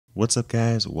What's up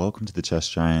guys, welcome to the Chess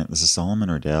Giant. This is Solomon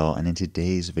Ordell, and in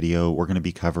today's video we're going to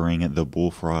be covering the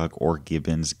Bullfrog or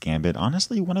Gibbon's Gambit.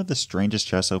 Honestly, one of the strangest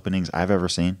chess openings I've ever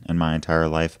seen in my entire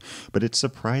life, but it's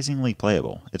surprisingly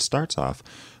playable. It starts off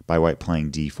by white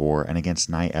playing d4 and against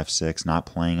knight f6, not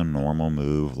playing a normal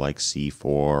move like c4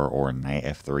 or knight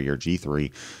f3 or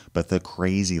g3, but the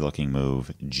crazy looking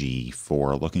move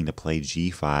g4, looking to play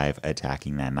g5,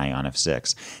 attacking that knight on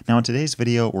f6. Now in today's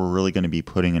video we're really going to be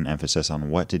putting an emphasis on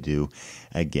what to do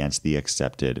against the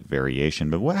accepted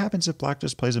variation. But what happens if black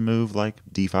just plays a move like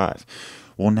d5?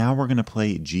 Well, now we're going to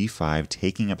play g5,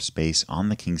 taking up space on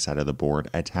the king side of the board,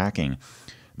 attacking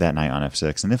that knight on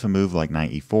f6. And if a move like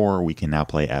knight e4, we can now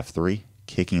play f3,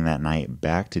 kicking that knight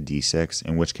back to d6,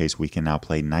 in which case we can now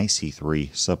play knight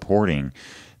c3, supporting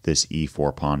this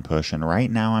e4 pawn push. And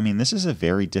right now, I mean, this is a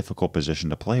very difficult position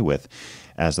to play with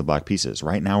as the black pieces.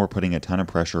 Right now, we're putting a ton of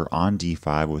pressure on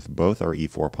d5 with both our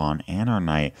e4 pawn and our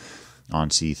knight on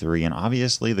c3. And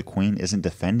obviously, the queen isn't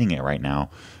defending it right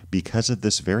now because of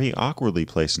this very awkwardly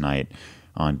placed knight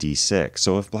on d6.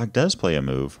 So if black does play a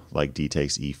move like d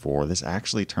takes e4, this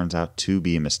actually turns out to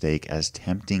be a mistake, as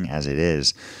tempting as it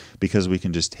is, because we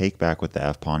can just take back with the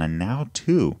f-pawn, and now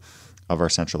two of our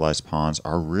centralized pawns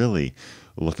are really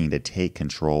looking to take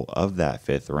control of that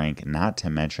fifth rank, not to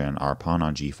mention our pawn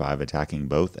on g5 attacking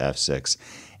both f6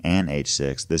 and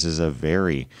h6. This is a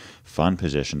very fun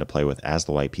position to play with as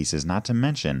the white pieces, not to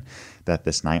mention that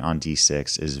this knight on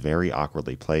d6 is very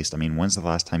awkwardly placed. I mean, when's the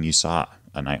last time you saw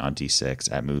a knight on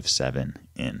d6 at move 7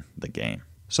 in the game?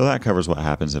 So that covers what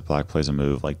happens if black plays a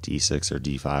move like d6 or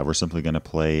d5. We're simply going to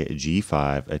play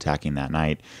g5, attacking that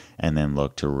knight, and then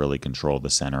look to really control the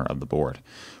center of the board.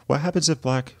 What happens if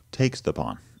black takes the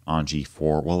pawn on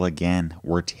g4? Well, again,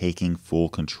 we're taking full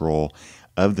control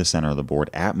of the center of the board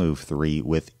at move 3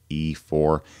 with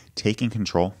e4, taking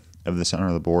control of the center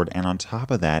of the board, and on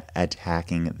top of that,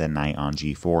 attacking the knight on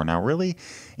g4. Now, really,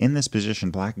 in this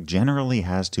position, black generally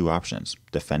has two options: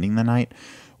 defending the knight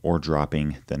or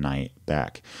dropping the knight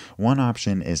back. One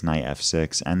option is knight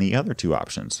f6, and the other two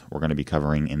options we're going to be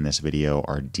covering in this video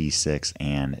are d6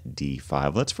 and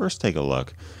d5. Let's first take a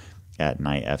look at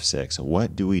knight f6.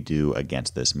 What do we do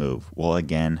against this move? Well,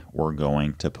 again, we're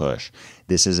going to push.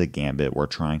 This is a gambit. We're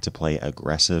trying to play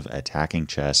aggressive attacking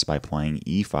chess by playing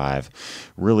e5,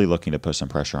 really looking to put some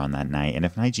pressure on that knight. And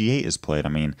if knight g8 is played, I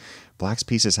mean, black's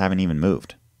pieces haven't even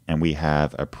moved, and we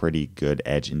have a pretty good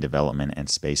edge in development and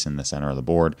space in the center of the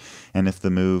board. And if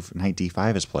the move knight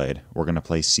d5 is played, we're going to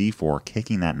play c4,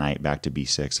 kicking that knight back to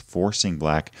b6, forcing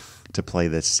black to play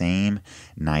the same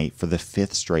knight for the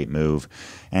fifth straight move.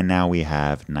 And now we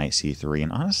have knight c3.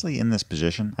 And honestly, in this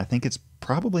position, I think it's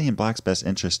probably in black's best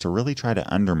interest to really try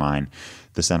to undermine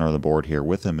the center of the board here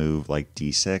with a move like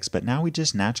d6. But now we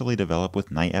just naturally develop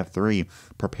with knight f3,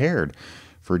 prepared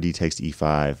for d takes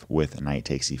e5 with knight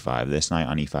takes e5. This knight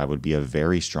on e5 would be a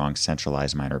very strong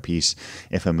centralized minor piece.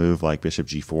 If a move like bishop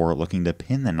g4 looking to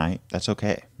pin the knight, that's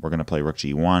okay. We're going to play rook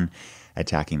g1,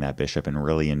 attacking that bishop and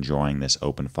really enjoying this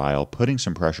open file, putting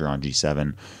some pressure on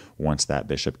g7 once that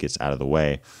bishop gets out of the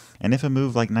way. And if a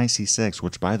move like knight c6,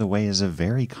 which by the way is a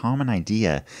very common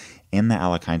idea in the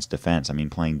Alekhine's defense, I mean,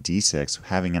 playing d6,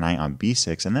 having a knight on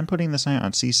b6, and then putting this knight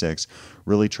on c6,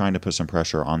 really trying to put some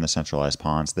pressure on the centralized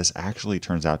pawns, this actually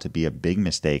turns out to be a big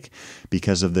mistake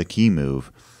because of the key move,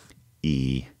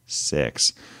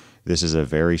 e6. This is a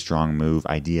very strong move,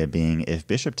 idea being if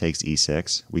bishop takes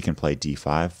e6, we can play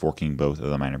d5, forking both of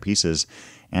the minor pieces,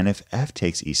 and if f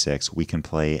takes e6, we can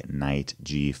play knight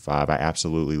g5. I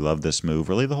absolutely love this move.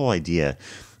 Really, the whole idea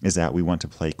is that we want to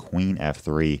play queen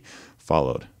f3,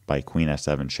 followed by queen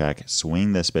f7 check,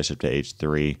 swing this bishop to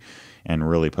h3, and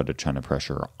really put a ton of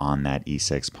pressure on that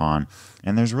e6 pawn.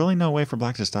 And there's really no way for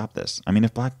black to stop this. I mean,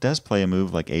 if black does play a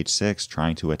move like h6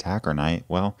 trying to attack our knight,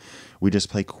 well, we just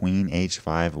play queen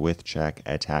h5 with check,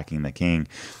 attacking the king.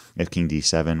 If king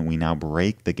d7, we now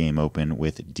break the game open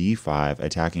with d5,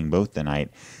 attacking both the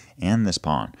knight and this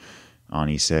pawn on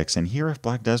e6. And here, if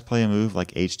black does play a move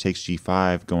like h takes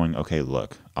g5, going, okay,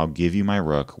 look, I'll give you my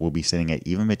rook, we'll be sitting at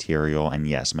even material, and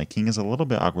yes, my king is a little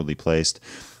bit awkwardly placed,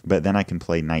 but then I can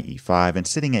play knight e5, and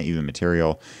sitting at even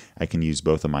material, I can use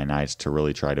both of my knights to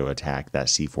really try to attack that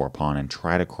c4 pawn and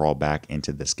try to crawl back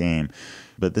into this game.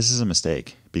 But this is a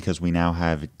mistake, because we now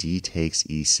have d takes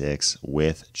e6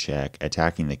 with check,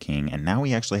 attacking the king, and now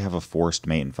we actually have a forced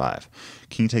mate in 5.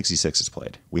 King takes e6 is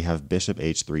played. We have bishop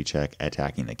h3 check,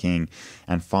 attacking the king,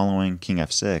 and following king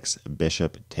f6,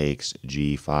 bishop takes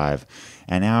g5.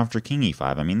 And now after king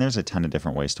e5, I mean, there's a ton of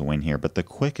different ways to win here, but the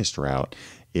quickest route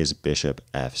is bishop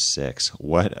f6.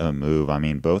 What a move. I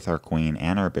mean, both our queen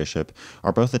and our bishop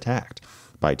are both attacked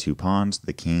by 2 pawns,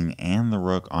 the king and the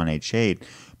rook on h8,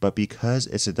 but because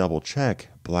it's a double check,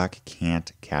 black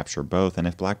can't capture both, and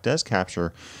if black does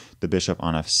capture the bishop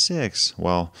on f6,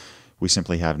 well, we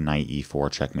simply have knight e4,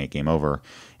 checkmate, game over,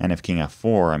 and if king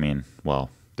f4, I mean, well,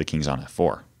 the king's on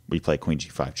f4. We play queen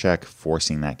g5 check,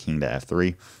 forcing that king to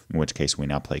f3, in which case we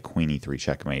now play queen e3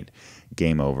 checkmate,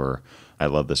 game over. I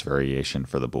love this variation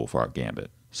for the Bullfrog Gambit.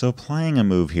 So playing a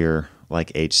move here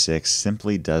like h6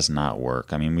 simply does not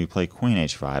work. I mean, we play queen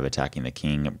h5 attacking the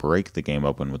king, break the game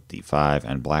open with d5,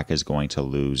 and black is going to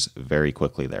lose very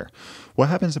quickly there. What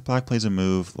happens if black plays a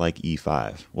move like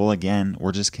e5? Well, again,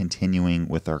 we're just continuing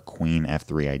with our queen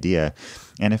f3 idea,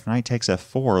 and if knight takes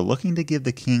f4, looking to give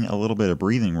the king a little bit of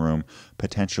breathing room,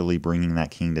 potentially bringing that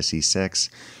king to c6,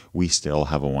 we still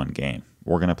have a 1 game.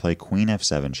 We're going to play queen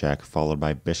f7 check, followed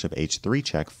by bishop h3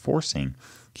 check, forcing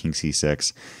king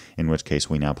c6, in which case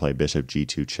we now play bishop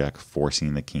g2 check,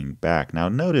 forcing the king back. Now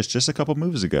notice, just a couple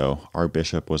moves ago, our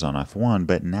bishop was on f1,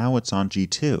 but now it's on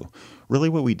g2. Really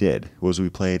what we did was we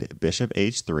played bishop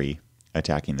h3,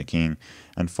 attacking the king,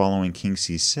 and following king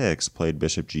c6, played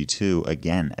bishop g2,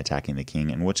 again attacking the king,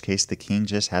 in which case the king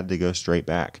just had to go straight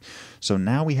back. So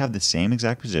now we have the same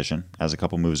exact position as a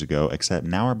couple moves ago, except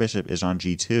now our bishop is on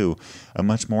g2, a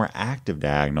much more active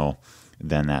diagonal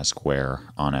than that square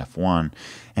on f1.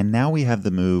 And now we have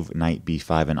the move knight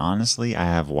b5, and honestly, I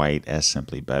have white as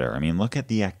simply better. I mean, look at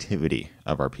the activity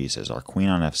of our pieces. Our queen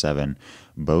on f7,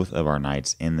 both of our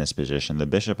knights in this position, the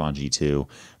bishop on g2.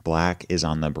 Black is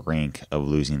on the brink of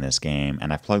losing this game,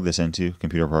 and I've plugged this into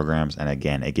computer programs, and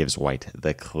again, it gives white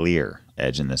the clear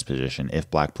edge in this position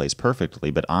if black plays perfectly,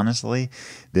 but honestly,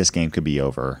 this game could be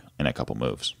over in a couple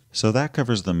moves. So that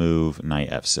covers the move knight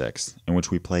f6, in which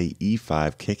we play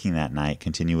e5, kicking that knight,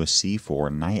 continue with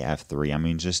c4, knight f3. I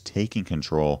mean, just taking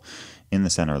control in the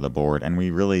center of the board, and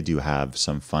we really do have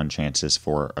some fun chances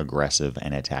for aggressive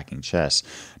and attacking chess.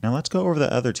 Now let's go over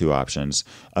the other 2 options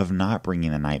of not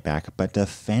bringing the knight back, but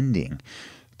defending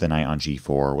the knight on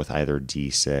g4 with either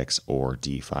d6 or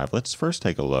d5. Let's first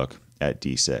take a look at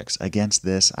d6. Against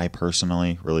this, I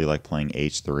personally really like playing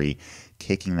h3,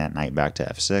 kicking that knight back to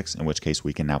f6, in which case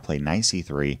we can now play knight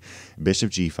c3, bishop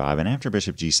g5, and after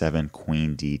bishop g7,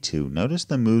 queen d2. Notice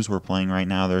the moves we're playing right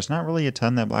now. There's not really a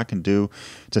ton that black can do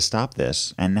to stop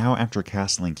this. And now after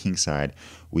castling kingside,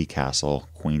 we castle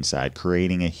queenside,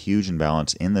 creating a huge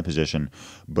imbalance in the position,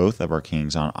 both of our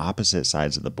kings on opposite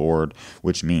sides of the board,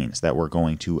 which means that we're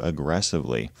going to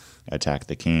aggressively attack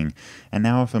the king. And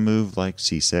now if a move like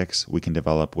c6, we can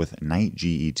develop with knight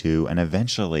ge2 and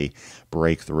eventually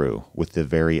break through with the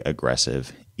very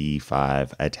aggressive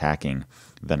e5, attacking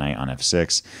the knight on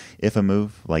f6. If a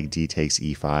move like d takes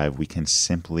e5, we can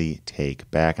simply take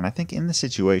back. And I think in this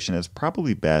situation, it's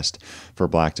probably best for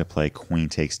black to play queen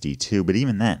takes d2. But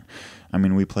even then, I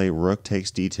mean, we play rook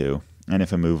takes d2. And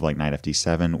if a move like knight f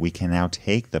d7, we can now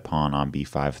take the pawn on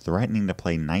b5, threatening to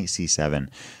play knight c7,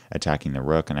 attacking the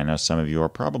rook. And I know some of you are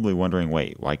probably wondering,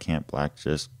 wait, why can't black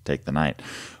just take the knight?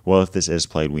 Well, if this is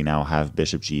played, we now have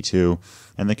bishop g2,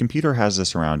 and the computer has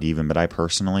this around even, but I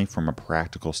personally, from a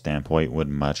practical standpoint, would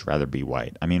much rather be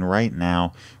white. I mean, right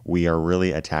now, we are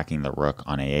really attacking the rook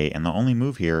on a8, and the only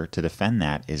move here to defend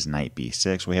that is knight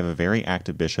b6. We have a very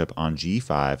active bishop on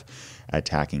g5,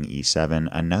 attacking e7,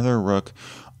 another rook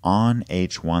on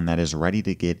h1 that is ready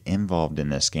to get involved in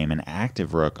this game, an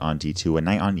active rook on d2, a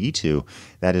knight on e2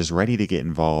 that is ready to get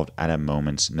involved at a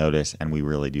moment's notice, and we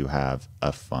really do have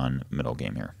a fun middle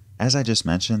game here. As I just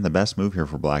mentioned, the best move here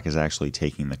for black is actually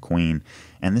taking the queen,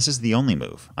 and this is the only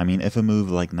move. I mean, if a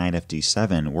move like knight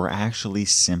fd7, we're actually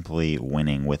simply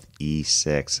winning with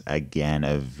e6. Again,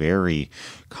 a very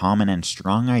common and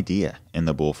strong idea in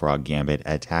the Bullfrog Gambit,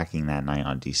 attacking that knight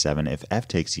on d7. If f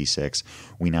takes e6,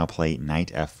 we now play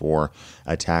knight f4,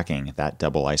 attacking that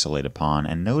double isolated pawn.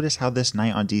 And notice how this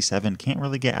knight on d7 can't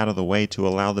really get out of the way to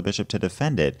allow the bishop to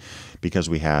defend it, because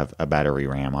we have a battery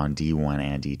ram on d1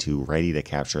 and d2 ready to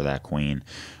capture that queen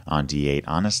on d8.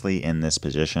 Honestly, in this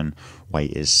position,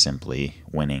 white is simply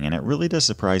winning, and it really does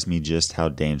surprise me just how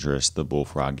dangerous the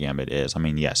Bullfrog Gambit is. I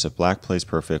mean, yes, if black plays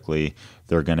perfectly,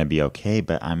 they're going to be okay,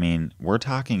 but I mean, we're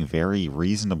talking very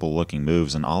reasonable looking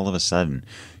moves, and all of a sudden,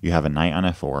 you have a knight on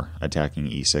f4 attacking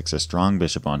e6, a strong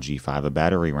bishop on g5, a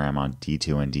battery ram on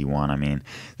d2 and d1. I mean,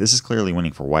 this is clearly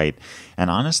winning for white, and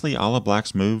honestly, all of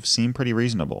black's moves seem pretty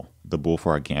reasonable. The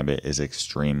Bullfrog Gambit is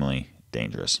extremely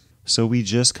dangerous. So we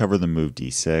just covered the move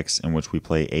d6, in which we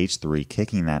play h3,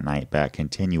 kicking that knight back,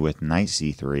 continue with knight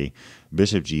c3,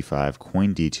 bishop g5,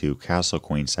 queen d2, castle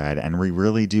queenside, and we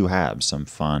really do have some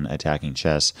fun attacking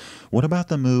chess. What about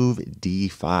the move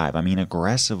d5? I mean,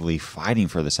 aggressively fighting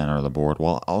for the center of the board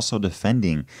while also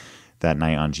defending that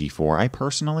knight on g4. I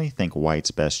personally think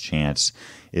white's best chance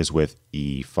is with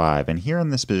e5. And here in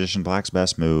this position, black's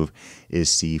best move is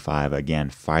c5. Again,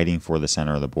 fighting for the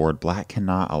center of the board. Black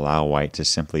cannot allow white to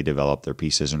simply develop their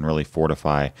pieces and really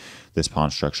fortify this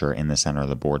pawn structure in the center of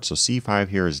the board. So c5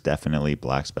 here is definitely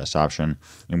black's best option,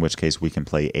 in which case we can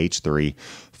play h3,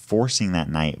 forcing that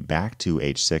knight back to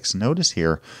h6. Notice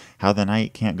here how the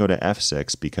knight can't go to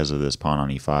f6 because of this pawn on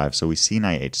e5. So we see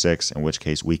knight h6, in which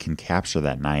case we can capture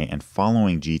that knight, and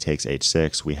following g takes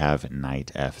h6, we have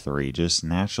knight f3, just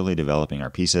naturally developing our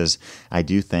pieces. I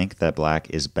do think that black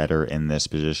is better in this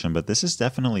position, but this is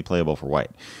definitely playable for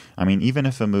white. I mean, even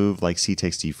if a move like c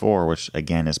takes d4, which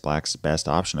again is black's best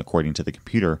option according to the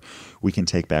computer, we can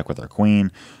take back with our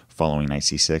queen. Following knight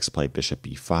c6, play bishop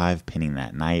b5, pinning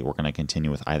that knight. We're going to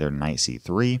continue with either knight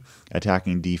c3,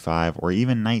 attacking d5, or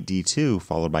even knight d2,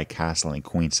 followed by castling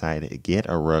queenside. Get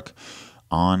a rook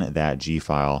on that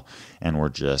g-file, and we're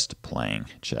just playing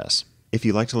chess. If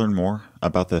you'd like to learn more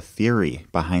about the theory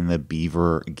behind the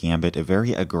Beaver Gambit, a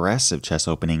very aggressive chess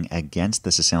opening against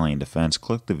the Sicilian defense,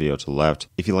 click the video to the left.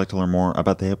 If you'd like to learn more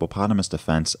about the Hippopotamus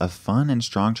defense, a fun and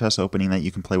strong chess opening that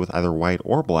you can play with either white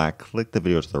or black, click the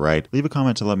video to the right. Leave a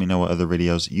comment to let me know what other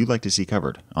videos you'd like to see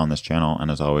covered on this channel. And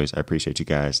as always, I appreciate you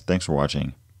guys. Thanks for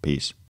watching. Peace.